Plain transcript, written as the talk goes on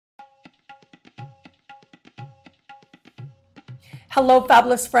Hello,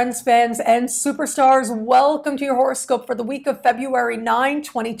 fabulous friends, fans, and superstars. Welcome to your horoscope for the week of February 9,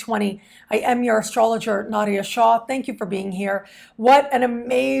 2020. I am your astrologer, Nadiya Shah. Thank you for being here. What an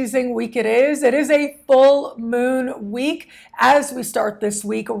amazing week it is. It is a full moon week as we start this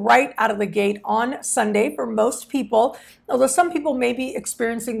week right out of the gate on Sunday for most people. Although some people may be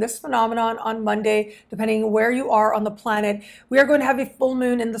experiencing this phenomenon on Monday, depending where you are on the planet. We are going to have a full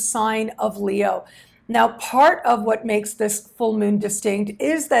moon in the sign of Leo. Now, part of what makes this full moon distinct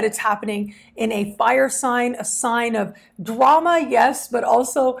is that it's happening in a fire sign, a sign of drama, yes, but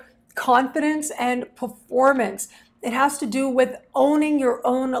also confidence and performance. It has to do with owning your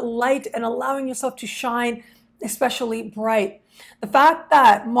own light and allowing yourself to shine especially bright. The fact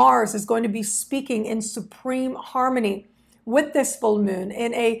that Mars is going to be speaking in supreme harmony with this full moon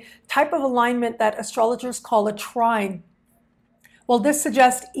in a type of alignment that astrologers call a trine. Well, this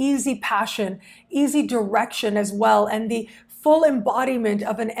suggests easy passion, easy direction as well, and the full embodiment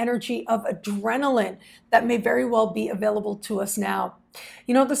of an energy of adrenaline that may very well be available to us now.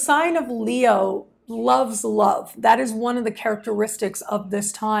 You know, the sign of Leo loves love. That is one of the characteristics of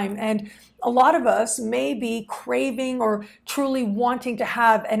this time. And a lot of us may be craving or truly wanting to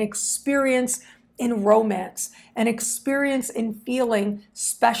have an experience in romance, an experience in feeling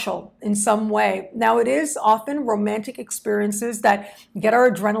special in some way. Now, it is often romantic experiences that get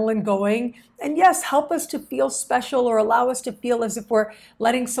our adrenaline going and yes, help us to feel special or allow us to feel as if we're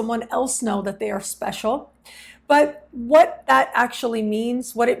letting someone else know that they are special. But what that actually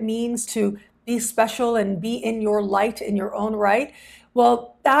means, what it means to be special and be in your light in your own right,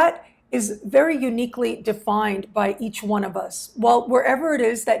 well, that is very uniquely defined by each one of us. Well, wherever it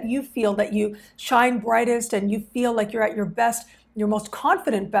is that you feel that you shine brightest and you feel like you're at your best, your most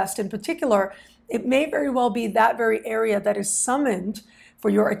confident best in particular, it may very well be that very area that is summoned for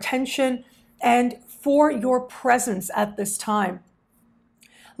your attention and for your presence at this time.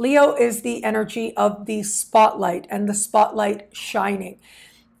 Leo is the energy of the spotlight and the spotlight shining.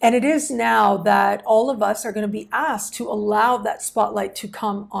 And it is now that all of us are going to be asked to allow that spotlight to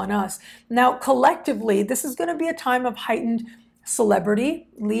come on us. Now, collectively, this is going to be a time of heightened celebrity.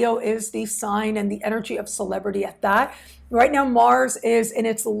 Leo is the sign and the energy of celebrity at that. Right now, Mars is in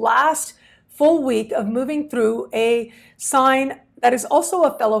its last full week of moving through a sign that is also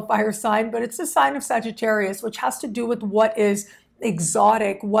a fellow fire sign, but it's a sign of Sagittarius, which has to do with what is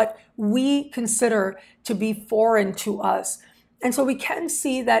exotic, what we consider to be foreign to us. And so we can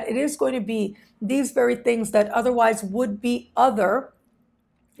see that it is going to be these very things that otherwise would be other,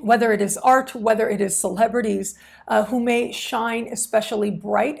 whether it is art, whether it is celebrities who may shine especially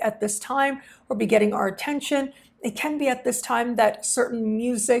bright at this time or be getting our attention. It can be at this time that certain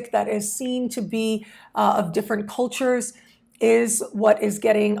music that is seen to be of different cultures is what is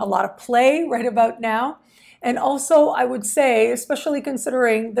getting a lot of play right about now. And also, I would say, especially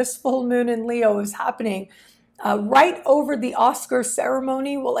considering this full moon in Leo is happening right over the Oscar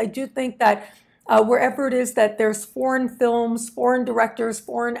ceremony. Well, I do think that wherever it is that there's foreign films, foreign directors,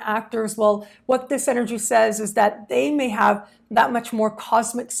 foreign actors, well, what this energy says is that they may have that much more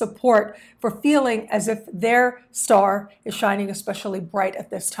cosmic support for feeling as if their star is shining especially bright at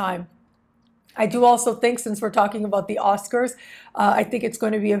this time. I do also think, since we're talking about the Oscars, I think it's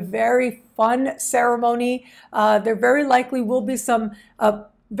going to be a very fun ceremony. There very likely will be some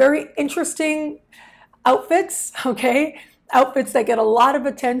very interesting outfits, okay? Outfits that get a lot of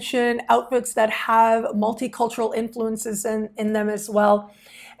attention, outfits that have multicultural influences in them as well.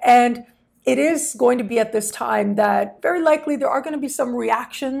 And it is going to be at this time that very likely there are going to be some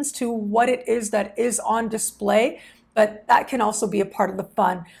reactions to what it is that is on display, but that can also be a part of the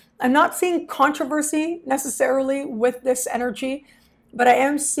fun. I'm not seeing controversy necessarily with this energy, but I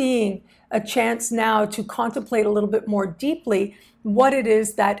am seeing a chance now to contemplate a little bit more deeply what it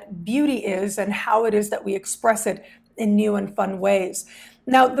is that beauty is and how it is that we express it in new and fun ways.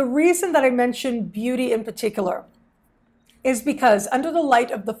 Now, the reason that I mentioned beauty in particular is because under the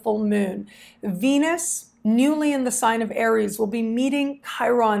light of the full moon, Venus, newly in the sign of Aries, will be meeting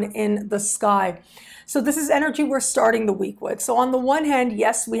Chiron in the sky. So this is energy we're starting the week with. So on the one hand,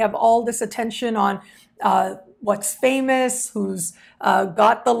 yes, we have all this attention on what's famous, who's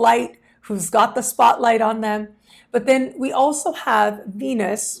got the light, who's got the spotlight on them. But then we also have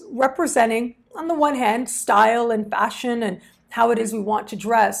Venus representing, on the one hand, style and fashion and how it is we want to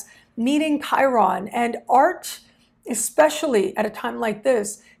dress, meeting Chiron. And art, especially at a time like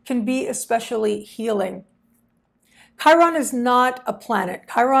this, can be especially healing. Chiron is not a planet.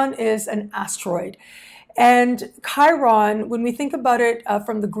 Chiron is an asteroid. And Chiron, when we think about it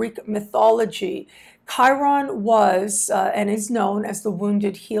from the Greek mythology, Chiron was and is known as the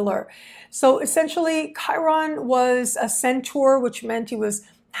wounded healer. So essentially, Chiron was a centaur, which meant he was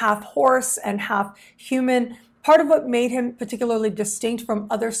half horse and half human. Part of what made him particularly distinct from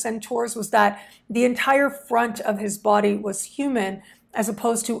other centaurs was that the entire front of his body was human, as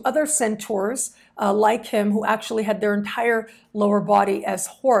opposed to other centaurs like him who actually had their entire lower body as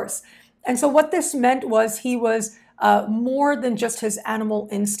horse. And so what this meant was he was more than just his animal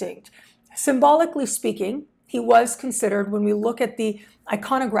instinct. Symbolically speaking, he was considered, when we look at the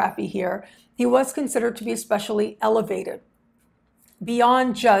iconography here, he was considered to be especially elevated,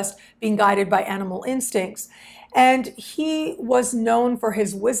 beyond just being guided by animal instincts. And he was known for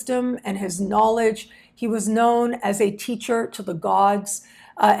his wisdom and his knowledge. He was known as a teacher to the gods.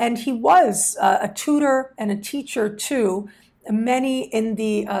 And he was a tutor and a teacher to many in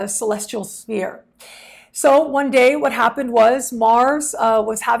the celestial sphere. So one day what happened was Mars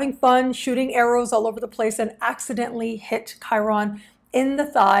was having fun shooting arrows all over the place and accidentally hit Chiron in the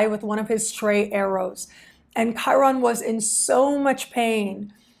thigh with one of his stray arrows. And Chiron was in so much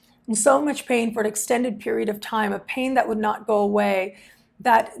pain for an extended period of time, a pain that would not go away,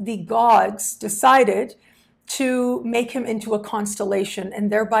 that the gods decided to make him into a constellation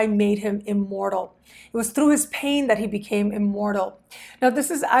and thereby made him immortal. It was through his pain that he became immortal. Now, this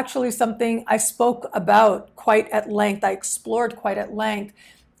is actually something I spoke about quite at length. I explored quite at length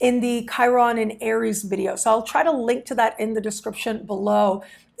in the Chiron and Aries video. So I'll try to link to that in the description below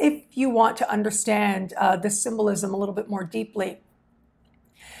if you want to understand the symbolism a little bit more deeply.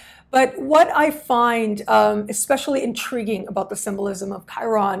 But what I find especially intriguing about the symbolism of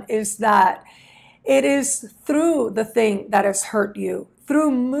Chiron is that it is through the thing that has hurt you, through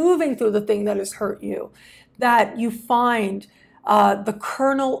moving through the thing that has hurt you, that you find the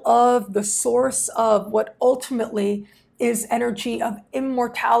kernel of, the source of what ultimately is energy of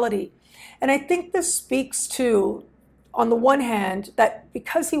immortality. And I think this speaks to, on the one hand, that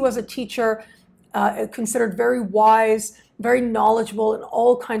because he was a teacher, considered very wise, very knowledgeable in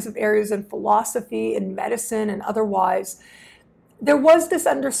all kinds of areas in philosophy, in medicine, and otherwise, there was this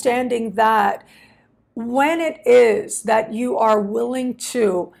understanding that when it is that you are willing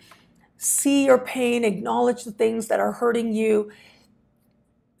to see your pain, acknowledge the things that are hurting you,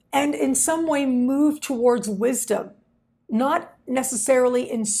 and in some way move towards wisdom, not necessarily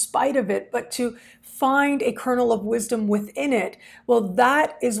in spite of it, but to find a kernel of wisdom within it, well,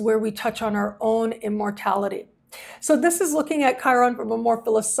 that is where we touch on our own immortality. So this is looking at Chiron from a more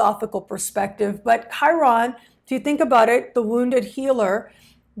philosophical perspective, but Chiron, if you think about it, the wounded healer,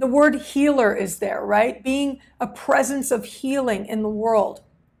 the word healer is there, right? Being a presence of healing in the world.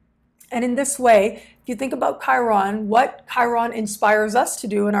 And in this way, if you think about Chiron, what Chiron inspires us to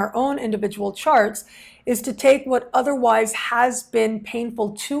do in our own individual charts is to take what otherwise has been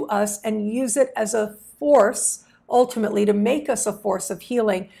painful to us and use it as a force, ultimately, to make us a force of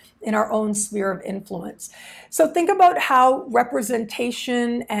healing in our own sphere of influence. So think about how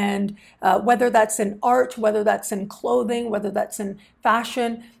representation and whether that's in art, whether that's in clothing, whether that's in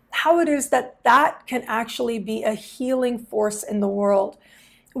fashion, how it is that that can actually be a healing force in the world.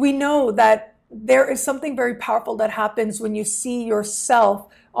 We know that there is something very powerful that happens when you see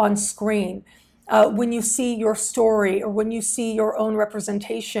yourself on screen, when you see your story, or when you see your own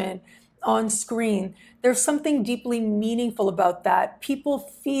representation on screen. There's something deeply meaningful about that. People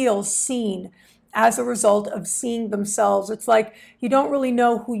feel seen as a result of seeing themselves. It's like you don't really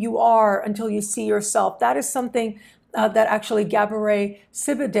know who you are until you see yourself. That is something that actually Gabrielle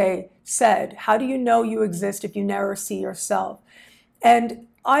Sibylle said. How do you know you exist if you never see yourself? And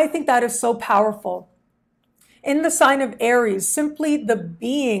I think that is so powerful. In the sign of Aries, simply the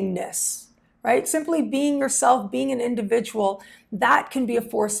beingness, right? Simply being yourself, being an individual, that can be a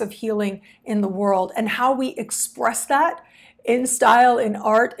force of healing in the world. And how we express that in style, in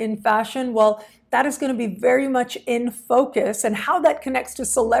art, in fashion, well, that is going to be very much in focus, and how that connects to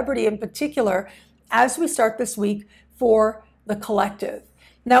celebrity in particular as we start this week for the collective.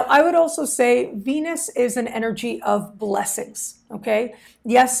 Now, I would also say Venus is an energy of blessings, okay?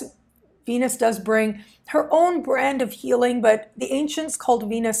 Yes, Venus does bring her own brand of healing, but the ancients called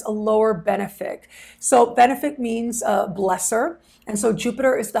Venus a lower benefic. So benefic means blesser, and so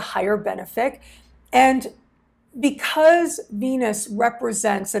Jupiter is the higher benefic. And because Venus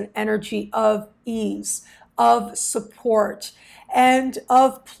represents an energy of ease, of support, and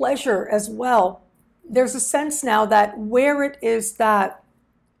of pleasure as well, there's a sense now that where it is that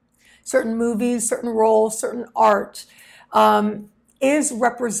certain movies, certain roles, certain art is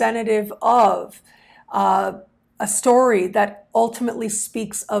representative of a a story that ultimately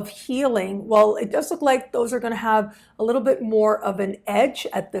speaks of healing, well, it does look like those are going to have a little bit more of an edge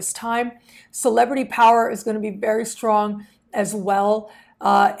at this time. Celebrity power is going to be very strong as well.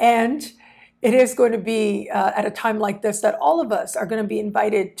 And it is going to be at a time like this that all of us are going to be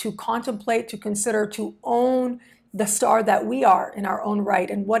invited to contemplate, to consider, to own the star that we are in our own right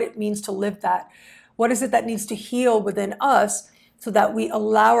and what it means to live that. What is it that needs to heal within us so that we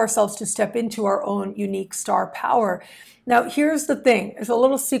allow ourselves to step into our own unique star power? Now, here's the thing. There's a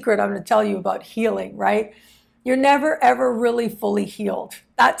little secret I'm going to tell you about healing, right? You're never, ever really fully healed.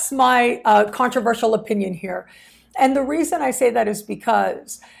 That's my controversial opinion here. And the reason I say that is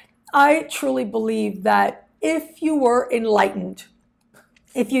because I truly believe that if you were enlightened,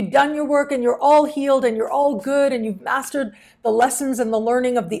 if you've done your work and you're all healed and you're all good and you've mastered the lessons and the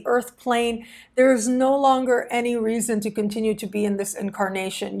learning of the earth plane, there is no longer any reason to continue to be in this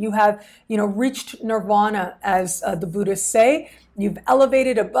incarnation. You have, reached nirvana, as the Buddhists say. You've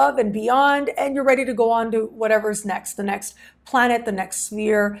elevated above and beyond, and you're ready to go on to whatever's next, the next planet, the next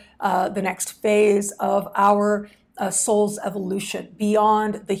sphere, the next phase of our soul's evolution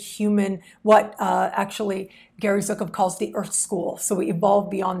beyond the human, what actually Gary Zukav calls the Earth School. So we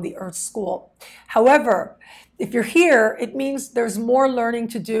evolve beyond the Earth School. However, if you're here, it means there's more learning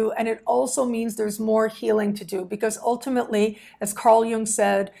to do, and it also means there's more healing to do, because ultimately, as Carl Jung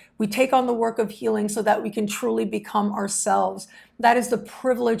said, we take on the work of healing so that we can truly become ourselves. That is the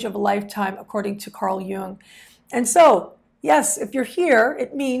privilege of a lifetime, according to Carl Jung. And so, yes, if you're here,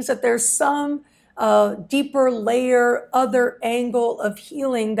 it means that there's some deeper layer, other angle of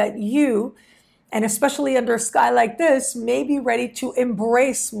healing that you, and especially under a sky like this, may be ready to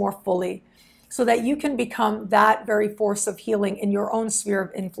embrace more fully, so that you can become that very force of healing in your own sphere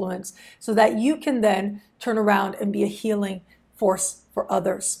of influence, so that you can then turn around and be a healing force for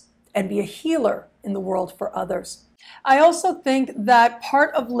others and be a healer in the world for others. I also think that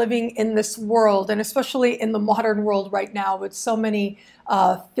part of living in this world, and especially in the modern world right now with so many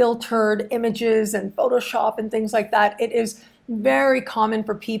filtered images and Photoshop and things like that, it is very common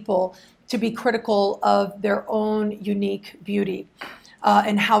for people to be critical of their own unique beauty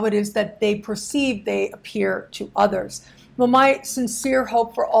and how it is that they perceive they appear to others. Well, my sincere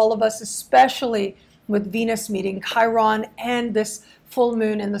hope for all of us, especially with Venus meeting Chiron and this full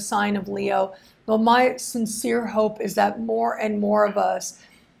moon in the sign of Leo, well, my sincere hope is that more and more of us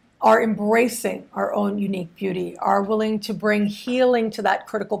are embracing our own unique beauty, are willing to bring healing to that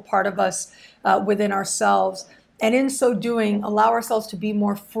critical part of us within ourselves, and in so doing, allow ourselves to be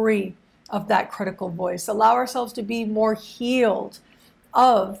more free of that critical voice, allow ourselves to be more healed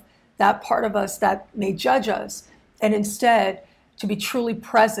of that part of us that may judge us, and instead to be truly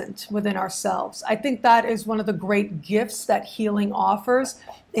present within ourselves. I think that is one of the great gifts that healing offers.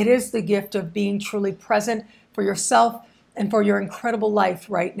 It is the gift of being truly present for yourself and for your incredible life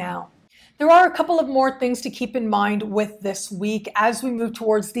right now. There are a couple of more things to keep in mind with this week as we move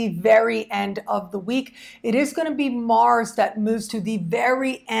towards the very end of the week. It is going to be Mars that moves to the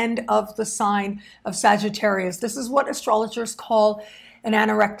very end of the sign of Sagittarius. This is what astrologers call an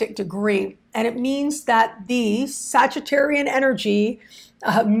anorectic degree. And it means that the Sagittarian energy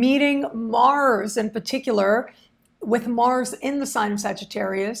meeting Mars in particular, with Mars in the sign of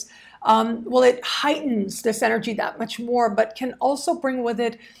Sagittarius, well, it heightens this energy that much more, but can also bring with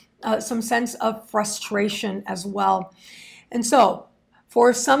it some sense of frustration as well. And so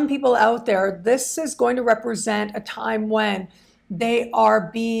for some people out there, this is going to represent a time when they are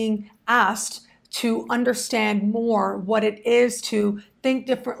being asked to understand more what it is to think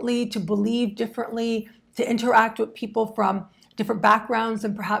differently, to believe differently, to interact with people from different backgrounds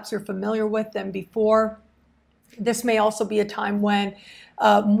than perhaps you're familiar with than before. This may also be a time when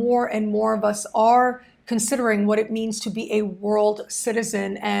more and more of us are considering what it means to be a world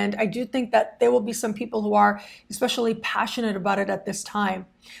citizen. And I do think that there will be some people who are especially passionate about it at this time.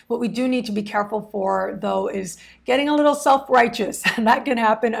 What we do need to be careful for, though, is getting a little self-righteous, and that can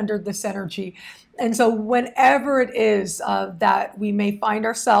happen under this energy. And so whenever it is that we may find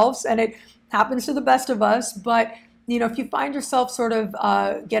ourselves, and it happens to the best of us, but if you find yourself sort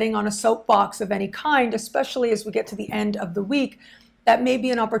of getting on a soapbox of any kind, especially as we get to the end of the week, that may be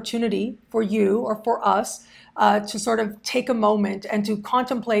an opportunity for you or for us to sort of take a moment and to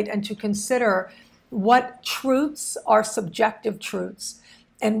contemplate and to consider what truths are subjective truths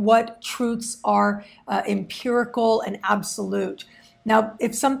and what truths are empirical and absolute. Now,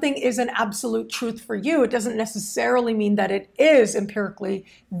 if something is an absolute truth for you, it doesn't necessarily mean that it is empirically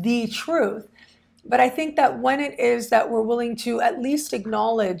the truth. But I think that when it is that we're willing to at least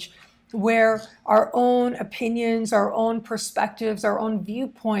acknowledge where our own opinions, our own perspectives, our own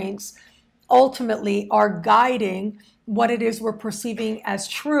viewpoints ultimately are guiding what it is we're perceiving as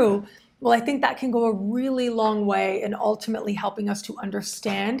true, well, I think that can go a really long way in ultimately helping us to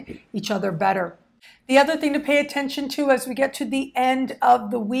understand each other better. The other thing to pay attention to as we get to the end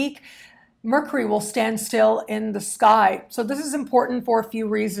of the week, Mercury will stand still in the sky. So this is important for a few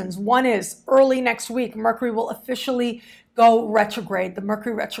reasons. One is early next week, Mercury will officially go retrograde. The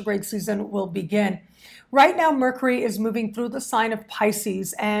Mercury retrograde season will begin. Right now, Mercury is moving through the sign of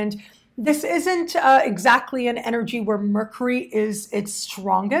Pisces, and this isn't exactly an energy where Mercury is its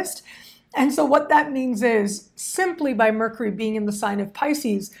strongest. And so what that means is simply by Mercury being in the sign of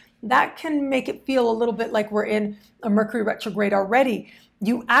Pisces, that can make it feel a little bit like we're in a Mercury retrograde already.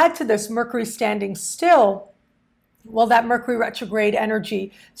 You add to this Mercury standing still, well, that Mercury retrograde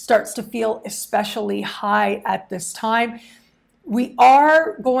energy starts to feel especially high at this time. We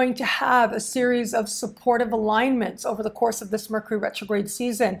are going to have a series of supportive alignments over the course of this Mercury retrograde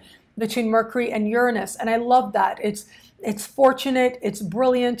season between Mercury and Uranus, and I love that. It's fortunate, it's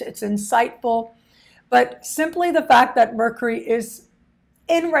brilliant, it's insightful, but simply the fact that Mercury is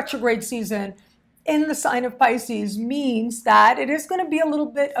in retrograde season in the sign of Pisces means that it is going to be a little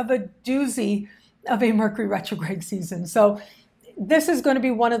bit of a doozy of a Mercury retrograde season. So this is going to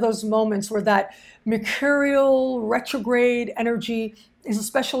be one of those moments where that mercurial retrograde energy is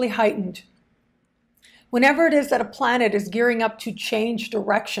especially heightened. Whenever it is that a planet is gearing up to change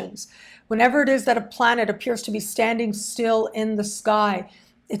directions, whenever it is that a planet appears to be standing still in the sky,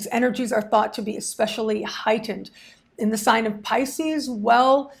 its energies are thought to be especially heightened. In the sign of Pisces,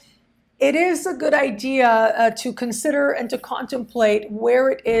 well, it is a good idea to consider and to contemplate where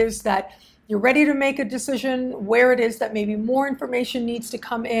it is that you're ready to make a decision, where it is that maybe more information needs to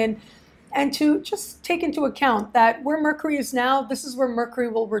come in, and to just take into account that where Mercury is now, this is where Mercury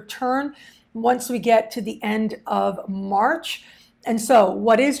will return once we get to the end of March. And so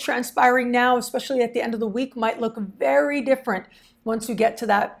what is transpiring now, especially at the end of the week, might look very different once we get to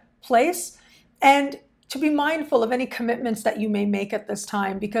that place. And to be mindful of any commitments that you may make at this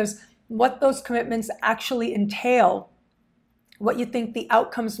time, because what those commitments actually entail, what you think the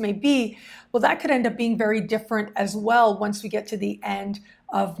outcomes may be, well, that could end up being very different as well once we get to the end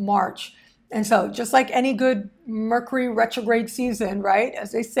of March. And so just like any good Mercury retrograde season, right,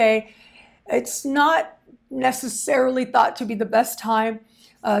 as they say, it's not necessarily thought to be the best time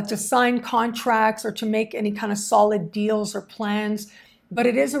to sign contracts or to make any kind of solid deals or plans, but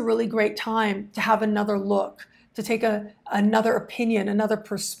it is a really great time to have another look, to take another opinion, another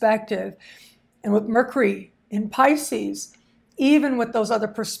perspective. And with Mercury in Pisces, even with those other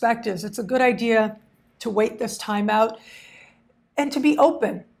perspectives, it's a good idea to wait this time out and to be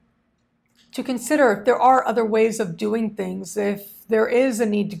open, to consider if there are other ways of doing things, if there is a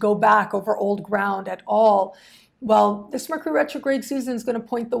need to go back over old ground at all. Well, this Mercury retrograde season is going to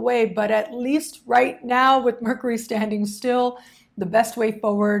point the way, but at least right now with Mercury standing still, the best way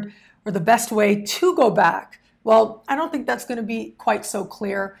forward or the best way to go back, well, I don't think that's going to be quite so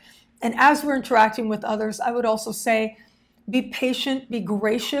clear. And as we're interacting with others, I would also say be patient, be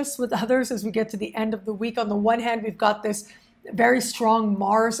gracious with others as we get to the end of the week. On the one hand, we've got this very strong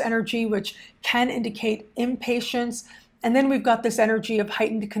Mars energy, which can indicate impatience. And then we've got this energy of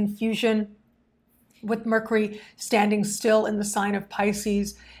heightened confusion with Mercury standing still in the sign of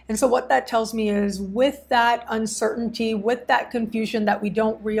Pisces. And so what that tells me is with that uncertainty, with that confusion that we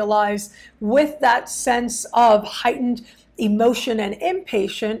don't realize, with that sense of heightened emotion and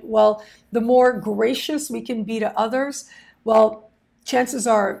impatient, well, the more gracious we can be to others, well, chances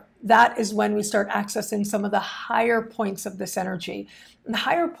are that is when we start accessing some of the higher points of this energy. And the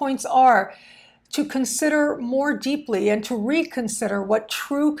higher points are to consider more deeply and to reconsider what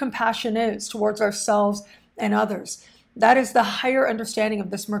true compassion is towards ourselves and others. That is the higher understanding of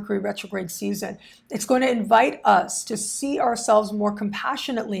this Mercury retrograde season. It's going to invite us to see ourselves more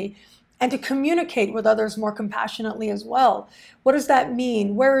compassionately and to communicate with others more compassionately as well. What does that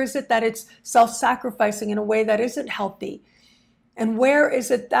mean? Where is it that it's self-sacrificing in a way that isn't healthy? And where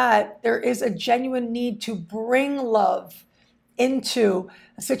is it that there is a genuine need to bring love into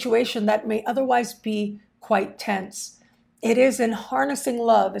a situation that may otherwise be quite tense? It is in harnessing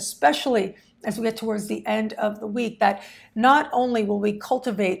love, especially as we get towards the end of the week, that not only will we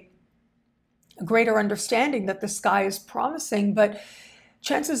cultivate a greater understanding that the sky is promising, but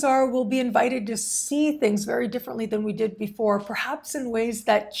chances are we'll be invited to see things very differently than we did before, perhaps in ways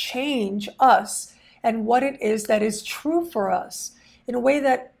that change us and what it is that is true for us in a way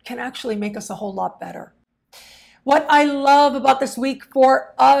that can actually make us a whole lot better. What I love about this week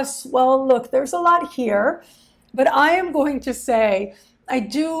for us, well, look, there's a lot here, but I am going to say I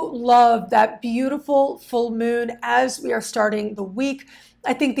do love that beautiful full moon as we are starting the week.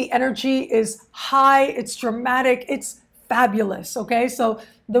 I think the energy is high, it's dramatic, it's fabulous, okay? So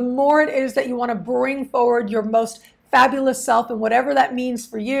the more it is that you want to bring forward your most fabulous self and whatever that means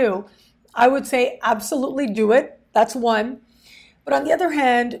for you, I would say absolutely do it. That's one. But on the other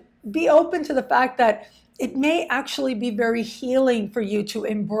hand, be open to the fact that it may actually be very healing for you to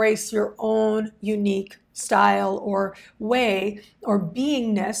embrace your own unique style or way or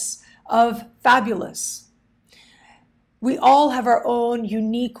beingness of fabulous. We all have our own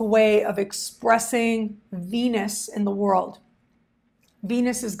unique way of expressing Venus in the world.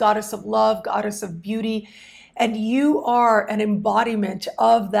 Venus is goddess of love, goddess of beauty, and you are an embodiment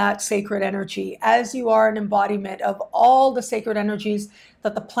of that sacred energy, as you are an embodiment of all the sacred energies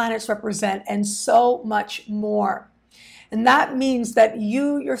that the planets represent, and so much more. And that means that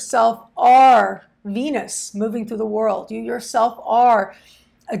you yourself are Venus moving through the world. You yourself are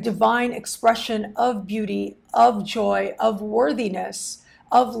a divine expression of beauty, of joy, of worthiness,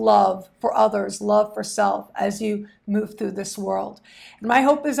 of love for others, love for self as you move through this world. And my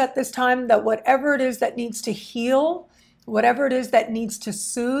hope is at this time that whatever it is that needs to heal, whatever it is that needs to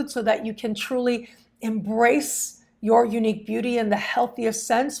soothe so that you can truly embrace your unique beauty in the healthiest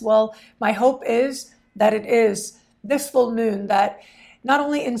sense, well, my hope is that it is this full moon that not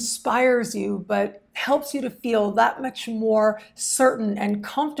only inspires you, but helps you to feel that much more certain and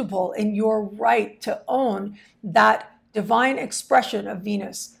comfortable in your right to own that divine expression of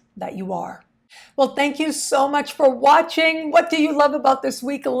Venus that you are. Well, thank you so much for watching. What do you love about this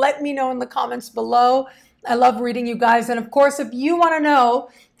week? Let me know in the comments below. I love reading you guys. And of course, if you want to know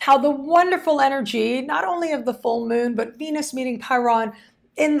how the wonderful energy, not only of the full moon, but Venus meeting Chiron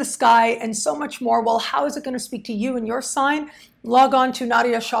in the sky and so much more, well, how is it going to speak to you and your sign? Log on to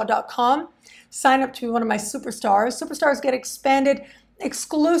nadiyashah.com. Sign up to be one of my superstars. Superstars get expanded,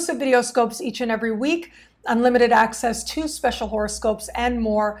 exclusive video scopes each and every week, unlimited access to special horoscopes and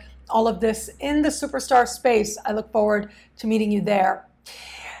more. All of this in the superstar space. I look forward to meeting you there.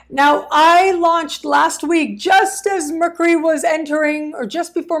 Now, I launched last week just as Mercury was entering, or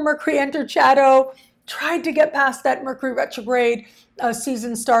just before Mercury entered shadow, tried to get past that Mercury retrograde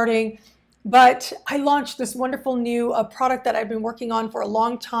season starting. But I launched this wonderful new product that I've been working on for a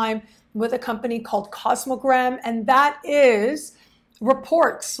long time with a company called Cosmogram, and that is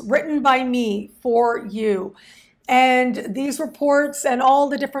reports written by me for you. And these reports and all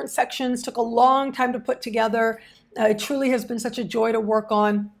the different sections took a long time to put together. It truly has been such a joy to work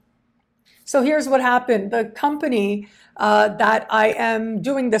on. So here's what happened. The company that I am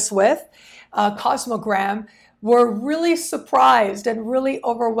doing this with, Cosmogram, were really surprised and really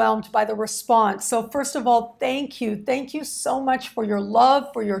overwhelmed by the response. So first of all, thank you. Thank you so much for your love,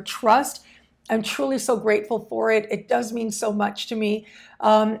 for your trust. I'm truly so grateful for it. It does mean so much to me.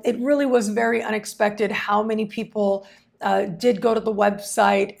 It really was very unexpected how many people did go to the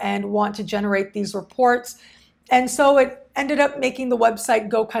website and want to generate these reports. And so it ended up making the website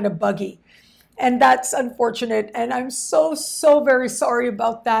go kind of buggy. And that's unfortunate. And I'm so very sorry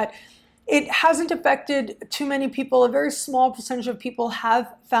about that. It hasn't affected too many people. A very small percentage of people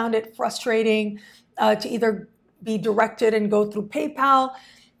have found it frustrating to either be directed and go through PayPal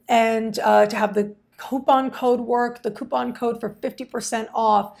and to have the coupon code work, the coupon code for 50%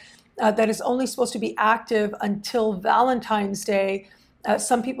 off that is only supposed to be active until Valentine's Day.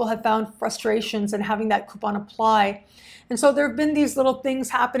 Some people have found frustrations in having that coupon apply. And so there have been these little things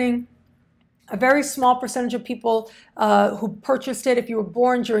happening. A very small percentage of people who purchased it, if you were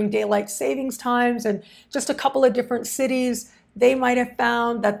born during daylight savings times and just a couple of different cities, they might have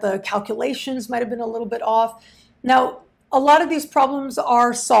found that the calculations might have been a little bit off. Now, a lot of these problems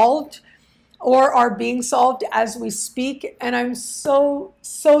are solved or are being solved as we speak, and I'm so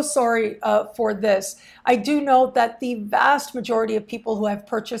sorry for this. I do know that the vast majority of people who have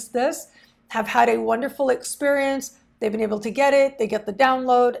purchased this have had a wonderful experience. They've been able to get it, they get the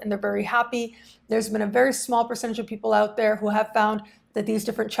download, and they're very happy. There's been a very small percentage of people out there who have found that these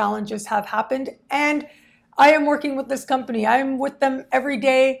different challenges have happened. And I am working with this company. I'm with them every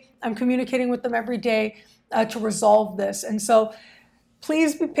day. I'm communicating with them every day to resolve this. And so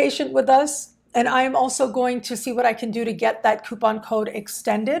please be patient with us. And I am also going to see what I can do to get that coupon code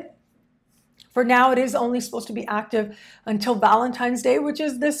extended. For now, it is only supposed to be active until Valentine's Day, which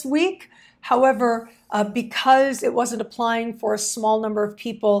is this week. However, because it wasn't applying for a small number of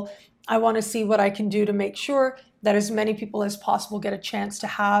people, I want to see what I can do to make sure that as many people as possible get a chance to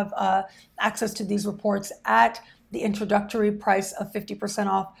have access to these reports at the introductory price of 50%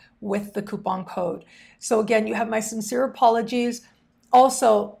 off with the coupon code. So again, you have my sincere apologies.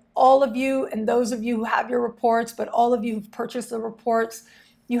 Also, all of you and those of you who have your reports, but all of you who've purchased the reports,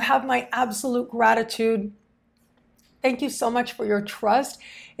 you have my absolute gratitude. Thank you so much for your trust.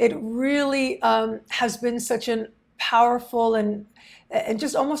 It really has been such an powerful and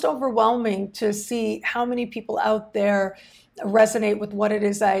just almost overwhelming to see how many people out there resonate with what it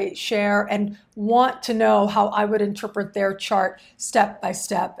is I share and want to know how I would interpret their chart step by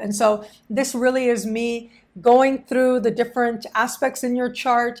step. And so this really is me going through the different aspects in your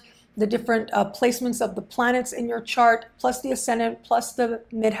chart, the different placements of the planets in your chart, plus the ascendant, plus the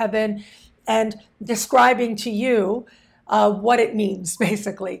midheaven, and describing to you what it means,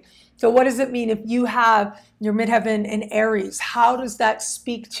 basically. So what does it mean if you have your midheaven in Aries? How does that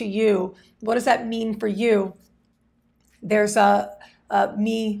speak to you? What does that mean for you? There's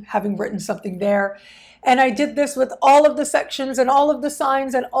me having written something there. And I did this with all of the sections and all of the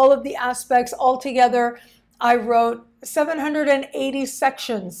signs and all of the aspects all together. I wrote 780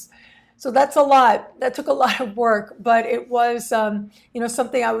 sections. So that's a lot. That took a lot of work, but it was,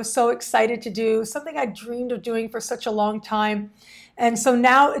 something I was so excited to do, something I dreamed of doing for such a long time. And so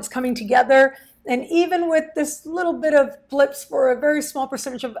now it's coming together. And even with this little bit of blips for a very small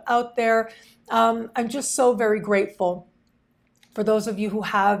percentage of out there, I'm just so very grateful for those of you who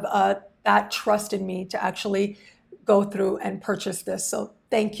have that trust in me to actually go through and purchase this. So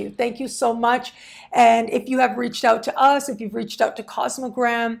thank you. Thank you so much. And if you have reached out to us, if you've reached out to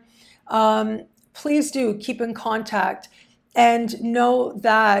Cosmogram, please do keep in contact and know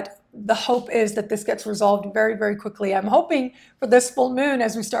that the hope is that this gets resolved very, very quickly. I'm hoping for this full moon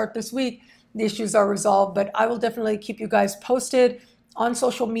as we start this week, the issues are resolved, but I will definitely keep you guys posted on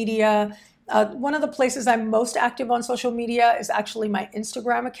social media. One of the places I'm most active on social media is actually my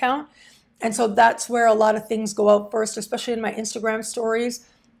Instagram account. And so that's where a lot of things go out first, especially in my Instagram stories.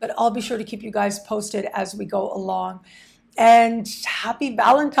 But I'll be sure to keep you guys posted as we go along. And happy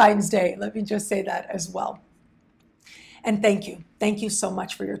Valentine's Day. Let me just say that as well. And thank you. Thank you so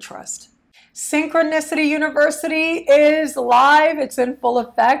much for your trust. Synchronicity University is live. It's in full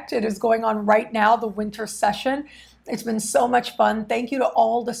effect. It is going on right now, the winter session. It's been so much fun. Thank you to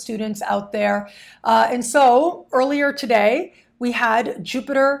all the students out there. And so earlier today, we had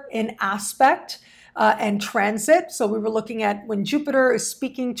Jupiter in aspect and transit. So we were looking at when Jupiter is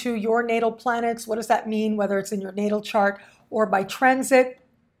speaking to your natal planets, what does that mean, whether it's in your natal chart or by transit?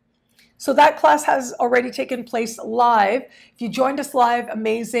 So that class has already taken place live. If you joined us live,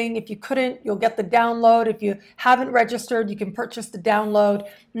 amazing. If you couldn't, you'll get the download. If you haven't registered, you can purchase the download.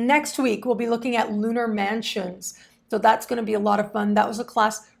 Next week, we'll be looking at lunar mansions. So that's going to be a lot of fun. That was a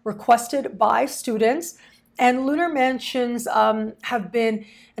class requested by students. And lunar mansions have been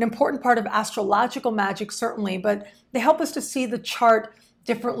an important part of astrological magic, certainly, but they help us to see the chart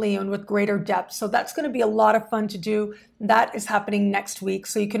differently and with greater depth. So that's going to be a lot of fun to do. That is happening next week.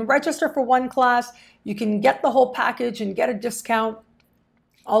 So you can register for one class. You can get the whole package and get a discount.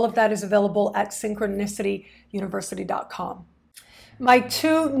 All of that is available at synchronicityuniversity.com. My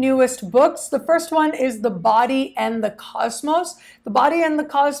two newest books. The first one is The Body and the Cosmos. The Body and the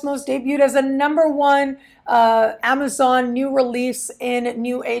Cosmos debuted as a #1 Amazon new release in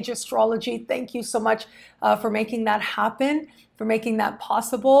New Age astrology. Thank you so much for making that happen, for making that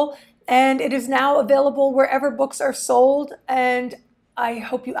possible. And it is now available wherever books are sold. And I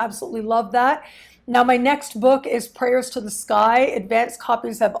hope you absolutely love that. Now, my next book is Prayers to the Sky. Advanced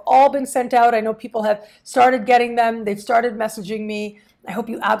copies have all been sent out. I know people have started getting them. They've started messaging me. I hope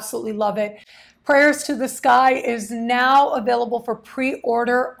you absolutely love it. Prayers to the Sky is now available for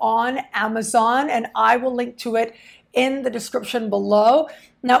pre-order on Amazon, and I will link to it in the description below.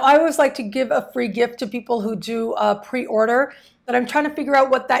 Now, I always like to give a free gift to people who do pre-order, but I'm trying to figure out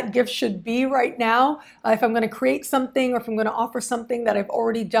what that gift should be right now, if I'm going to create something or if I'm going to offer something that I've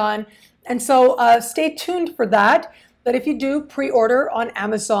already done. And so stay tuned for that. But if you do pre-order on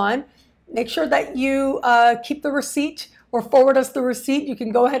Amazon, make sure that you keep the receipt or forward us the receipt. You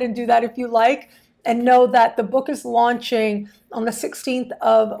can go ahead and do that if you like. And know that the book is launching on the 16th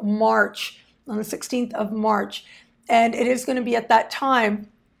of March. On the 16th of March. And it is going to be at that time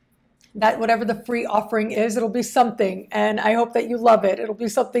that whatever the free offering is, it'll be something. And I hope that you love it. It'll be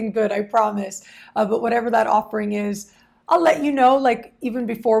something good, I promise. But whatever that offering is, I'll let you know, like even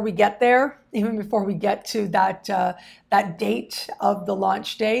before we get there, even before we get to that that date of the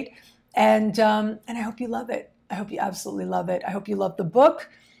launch date. And I hope you love it. I hope you absolutely love it. I hope you love the book,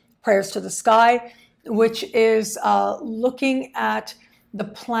 Prayers to the Sky, which is looking at the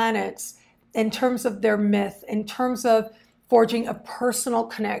planets in terms of their myth, in terms of forging a personal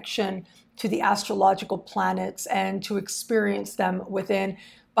connection to the astrological planets and to experience them within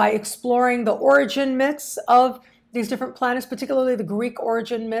by exploring the origin myths of these different planets, particularly the Greek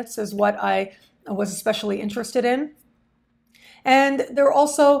origin myths is what I was especially interested in. And there are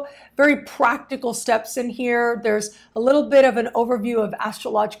also very practical steps in here. There's a little bit of an overview of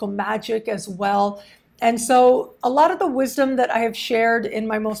astrological magic as well. And so a lot of the wisdom that I have shared in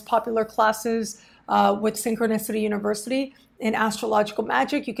my most popular classes with Synchronicity University in astrological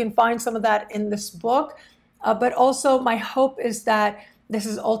magic, you can find some of that in this book. But also my hope is that this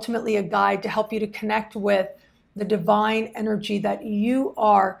is ultimately a guide to help you to connect with the divine energy that you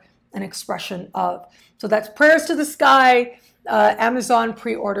are an expression of. So that's Prayers to the Sky. Amazon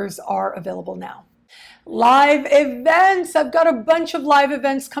pre-orders are available now. Live events. I've got a bunch of live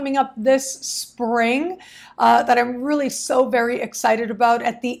events coming up this spring that I'm really so very excited about.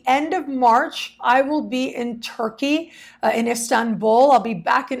 At the end of March, I will be in Turkey, in Istanbul. I'll be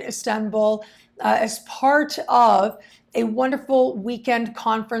back in Istanbul as part of a wonderful weekend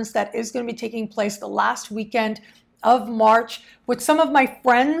conference that is going to be taking place the last weekend of March with some of my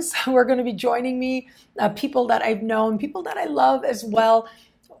friends who are going to be joining me, people that I've known, people that I love as well.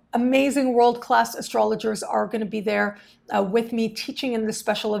 Amazing world-class astrologers are going to be there with me teaching in this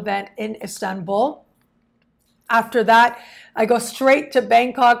special event in Istanbul. After that, I go straight to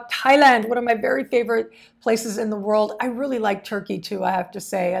Bangkok, Thailand, one of my very favorite places in the world. I really like Turkey too, I have to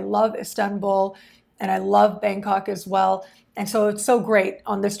say. I love Istanbul and I love Bangkok as well. And so it's so great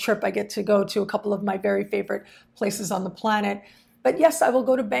on this trip. I get to go to a couple of my very favorite places on the planet. But yes, I will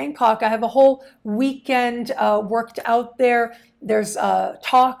go to Bangkok. I have a whole weekend worked out there. There's a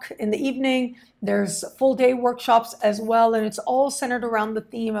talk in the evening. There's full day workshops as well. And it's all centered around the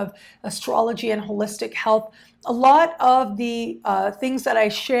theme of astrology and holistic health. A lot of the things that I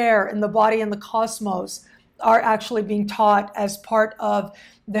share in the body and the cosmos are actually being taught as part of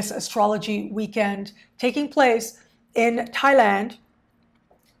this astrology weekend taking place in Thailand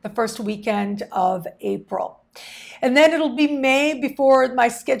the first weekend of April. And then it'll be May before my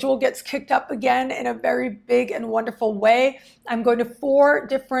schedule gets kicked up again in a very big and wonderful way. I'm going to 4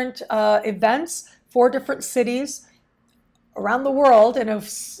 different events, 4 different cities around the world in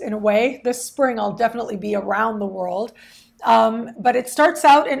a way. This spring I'll definitely be around the world. But it starts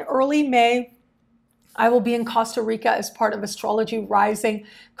out in early May. I will be in Costa Rica as part of Astrology Rising,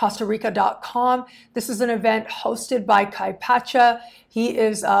 CostaRica.com. This is an event hosted by Kai Pacha. He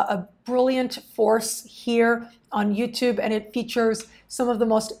is a brilliant force here on YouTube, and it features some of the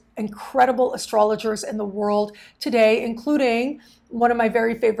most incredible astrologers in the world today, including one of my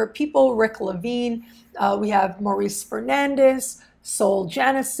very favorite people, Rick Levine. We have Maurice Fernandez, Sol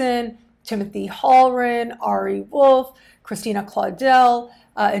Janison, Timothy Halloran, Ari Wolf, Christina Claudel,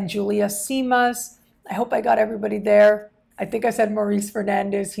 and Julia Simas. I hope I got everybody there. I think I said Maurice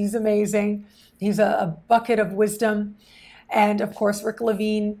Fernandez. He's amazing. He's a bucket of wisdom. And of course, Rick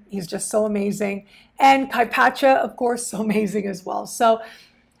Levine, he's just so amazing. And Kai Pacha, of course, so amazing as well. So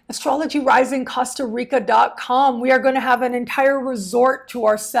Astrology Rising, CostaRica.com. We are going to have an entire resort to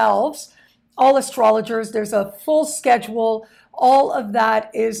ourselves, all astrologers. There's a full schedule. All of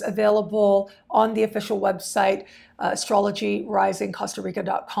that is available on the official website, Astrology Rising,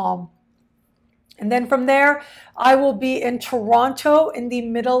 CostaRica.com. And then from there, I will be in Toronto in the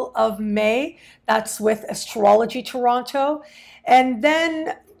middle of May. That's with Astrology Toronto. And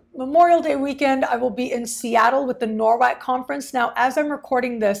then Memorial Day weekend, I will be in Seattle with the NORWAC conference. Now, as I'm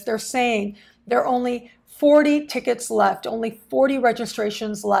recording this, they're saying there are only 40 tickets left, only 40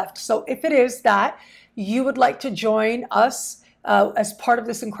 registrations left. So if it is that you would like to join us as part of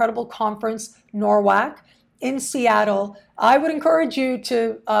this incredible conference, NORWAC, in Seattle, I would encourage you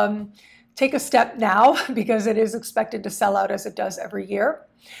to take a step now because it is expected to sell out as it does every year.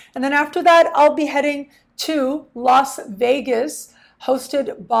 And then after that, I'll be heading to Las Vegas,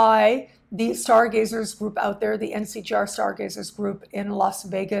 hosted by the Stargazers group out there, the NCGR Stargazers group in Las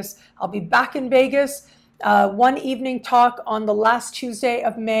Vegas. I'll be back in Vegas, one evening talk on the last Tuesday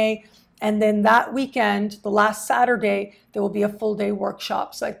of May. And then that weekend, the last Saturday, there will be a full day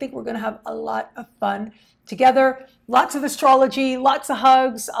workshop. So I think we're going to have a lot of fun together. Lots of astrology, lots of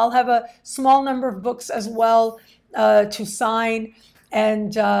hugs. I'll have a small number of books as well to sign.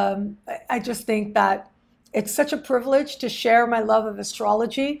 And I just think that it's such a privilege to share my love of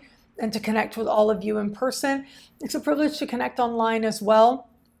astrology and to connect with all of you in person. It's a privilege to connect online as well,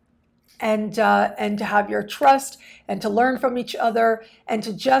 and to have your trust and to learn from each other and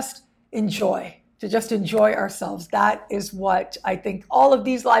to just enjoy ourselves. That is what I think all of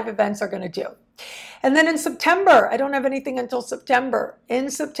these live events are going to do. And then in September, I don't have anything until September.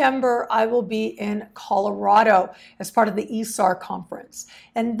 In September, I will be in Colorado as part of the ESAR conference.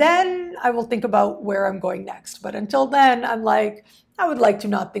 And then I will think about where I'm going next. But until then, I'm like, I would like to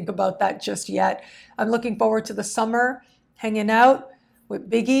not think about that just yet. I'm looking forward to the summer, hanging out with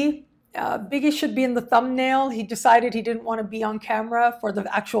Biggie Biggie should be in the thumbnail. He decided he didn't want to be on camera for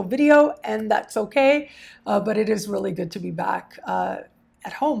the actual video, and that's okay. But it is really good to be back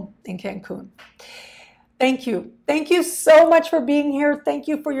at home in Cancun. Thank you. Thank you so much for being here. Thank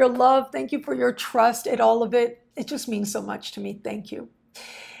you for your love. Thank you for your trust in all of it. It just means so much to me. Thank you.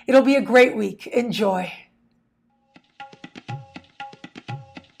 It'll be a great week. Enjoy.